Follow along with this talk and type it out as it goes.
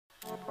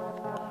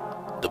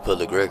The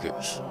Public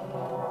Records.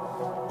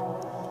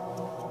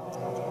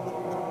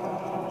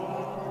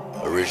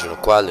 Original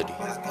quality.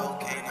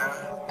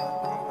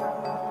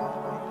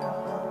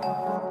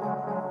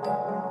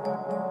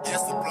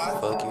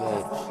 Fuck you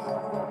haters.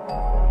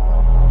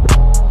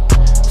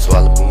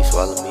 Swallow me,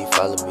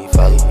 follow me,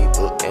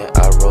 book and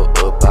I wrote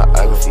a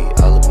biography.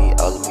 All of me,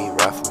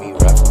 rap for me,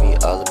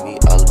 all of me,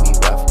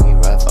 rap for me.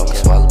 Okay.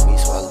 Swallow me,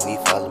 follow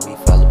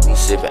me.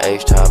 Sippin'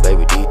 H-time,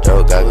 baby, deep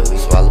throat, goggle me.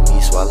 Swallow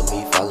me,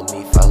 follow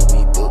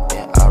me, book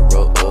and I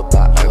wrote a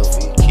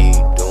biography.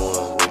 Keep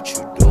doing what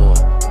you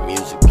doing,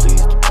 music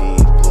please the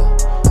people.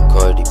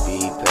 Cardi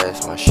B,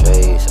 pass my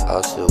shades,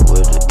 I'll sit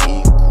with an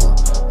equal.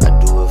 I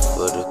do it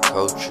for the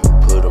culture,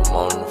 put them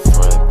on the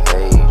front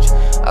page.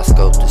 I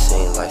scope the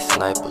scene like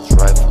snipers,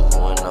 rifles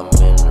when I'm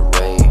in the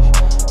rage.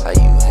 How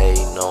you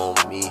hating on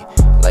me,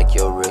 like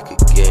your record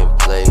getting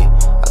played?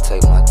 I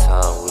take my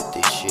time with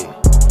this shit,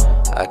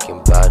 I can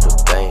buy the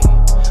bank.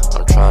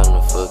 I'm trying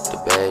to fuck the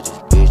baddest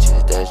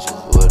bitches, that's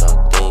just what I'm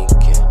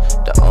thinking.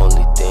 The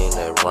only thing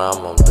that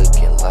rhyme, I'm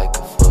looking like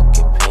a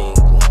fucking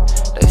penguin.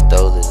 They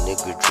stole a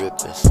nigga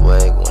drippin'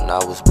 swag when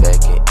I was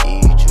back in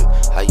Egypt.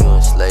 How you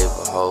enslave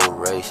a whole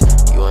race?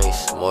 You ain't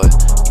smart,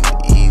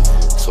 you evil.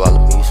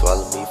 Swallow me,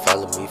 follow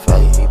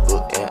me,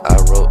 book and I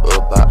wrote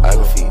a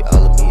biography.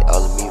 All of me,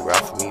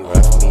 rap for me,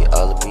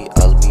 all of me,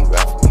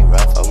 rap for me.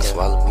 Okay.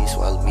 Swallow me,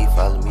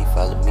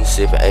 follow me.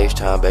 Sippin'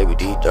 H-time, baby,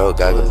 deep throat,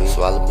 goggle me.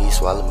 Swallow me,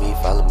 follow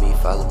me,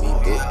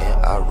 book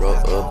and I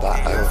wrote a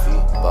biography.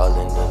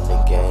 Ballin' in the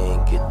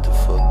game, get the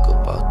fuck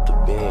up out the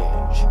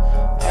bench.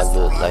 I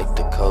look like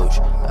the coach,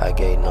 I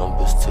gave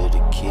numbers to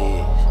the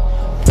kids.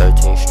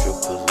 13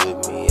 strippers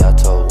with me, I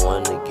told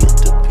one to get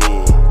the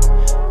pig.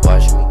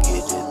 Watch me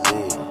get it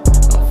lit,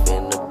 I'm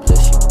finna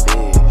bless your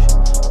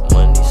bitch.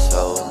 Money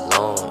so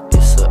long,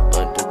 it's a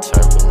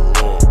undetermined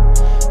length.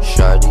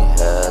 Shawty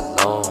hair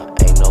long,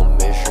 ain't no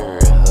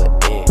measuring her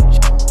inch.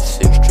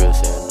 6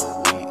 trips in a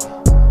week,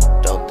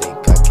 don't think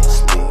I can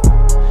sleep.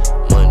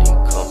 Money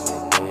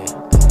coming in,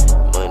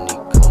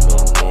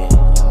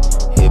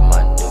 hit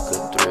my nigga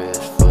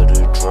threads for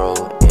the draw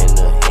in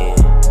the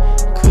hand.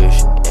 Kush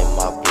in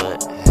my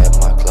blunt, had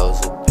my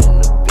clothes up in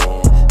the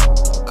bins.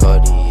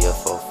 Cardi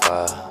F05,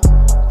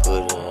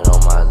 put it on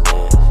my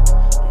lens.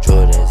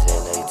 Jordans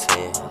and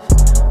A10s,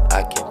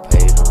 I can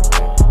pay the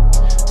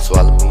rent.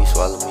 Swallow me,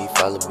 follow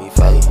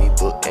me,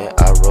 book and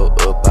I wrote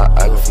a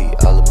biography.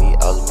 All of me,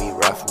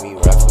 rap for me,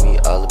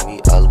 all of me,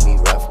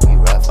 rap for me.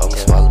 Okay.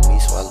 Swallow me,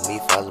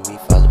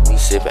 follow me.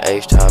 Sippin'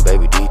 H-time,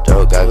 baby, deep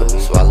throat, goggle me.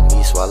 Swallow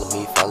me,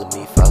 follow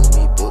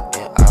me, book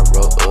and I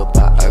wrote a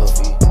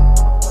biography.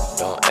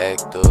 Don't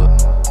act up,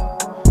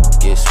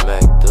 get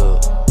smacked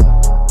up.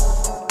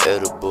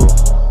 Edible,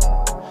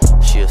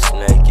 she a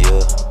snack,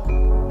 yeah.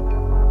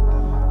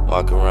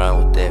 Walk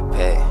around with that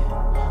pack,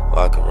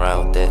 walk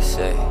around with that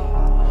sack,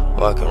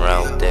 walk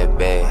around with that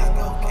bag.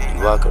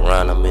 You walk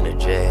around, I'm in a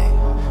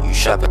jag. You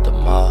shop at the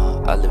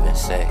mall, I live in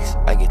Saks.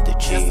 I get the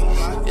cheese,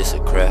 it's a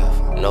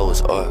craft, no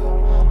it's art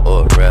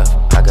or a rap.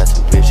 I got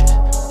some bitches,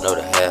 know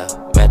the half,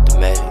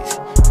 mathematics,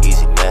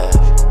 easy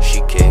math.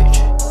 She catch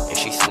and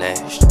she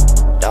snatched.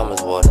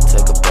 Diamonds water,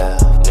 take a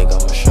bath. Nigga,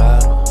 I'm a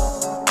shot,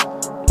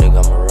 nigga,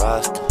 I'm a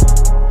roster.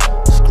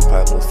 Screw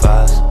pipe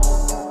Mufasa,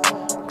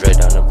 Dre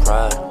down the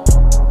Prada,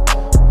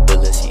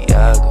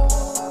 Balenciaga.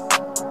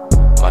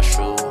 My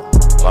shoe,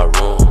 my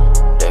room,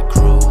 that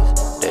cruise,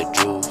 that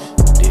juice,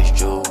 this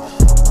juice.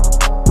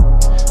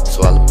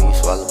 Swallow me,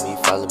 follow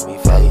me,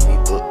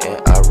 book and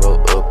I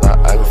wrote a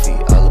biography.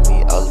 All of me,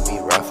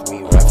 rap for me,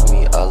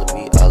 all of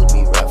me,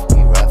 rap for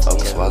me.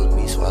 Okay. Swallow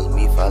me,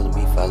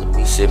 follow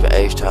me. Sippin'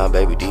 H-time,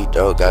 baby, deep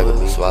throat, goggle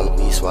me. Swallow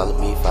me, follow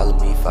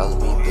me.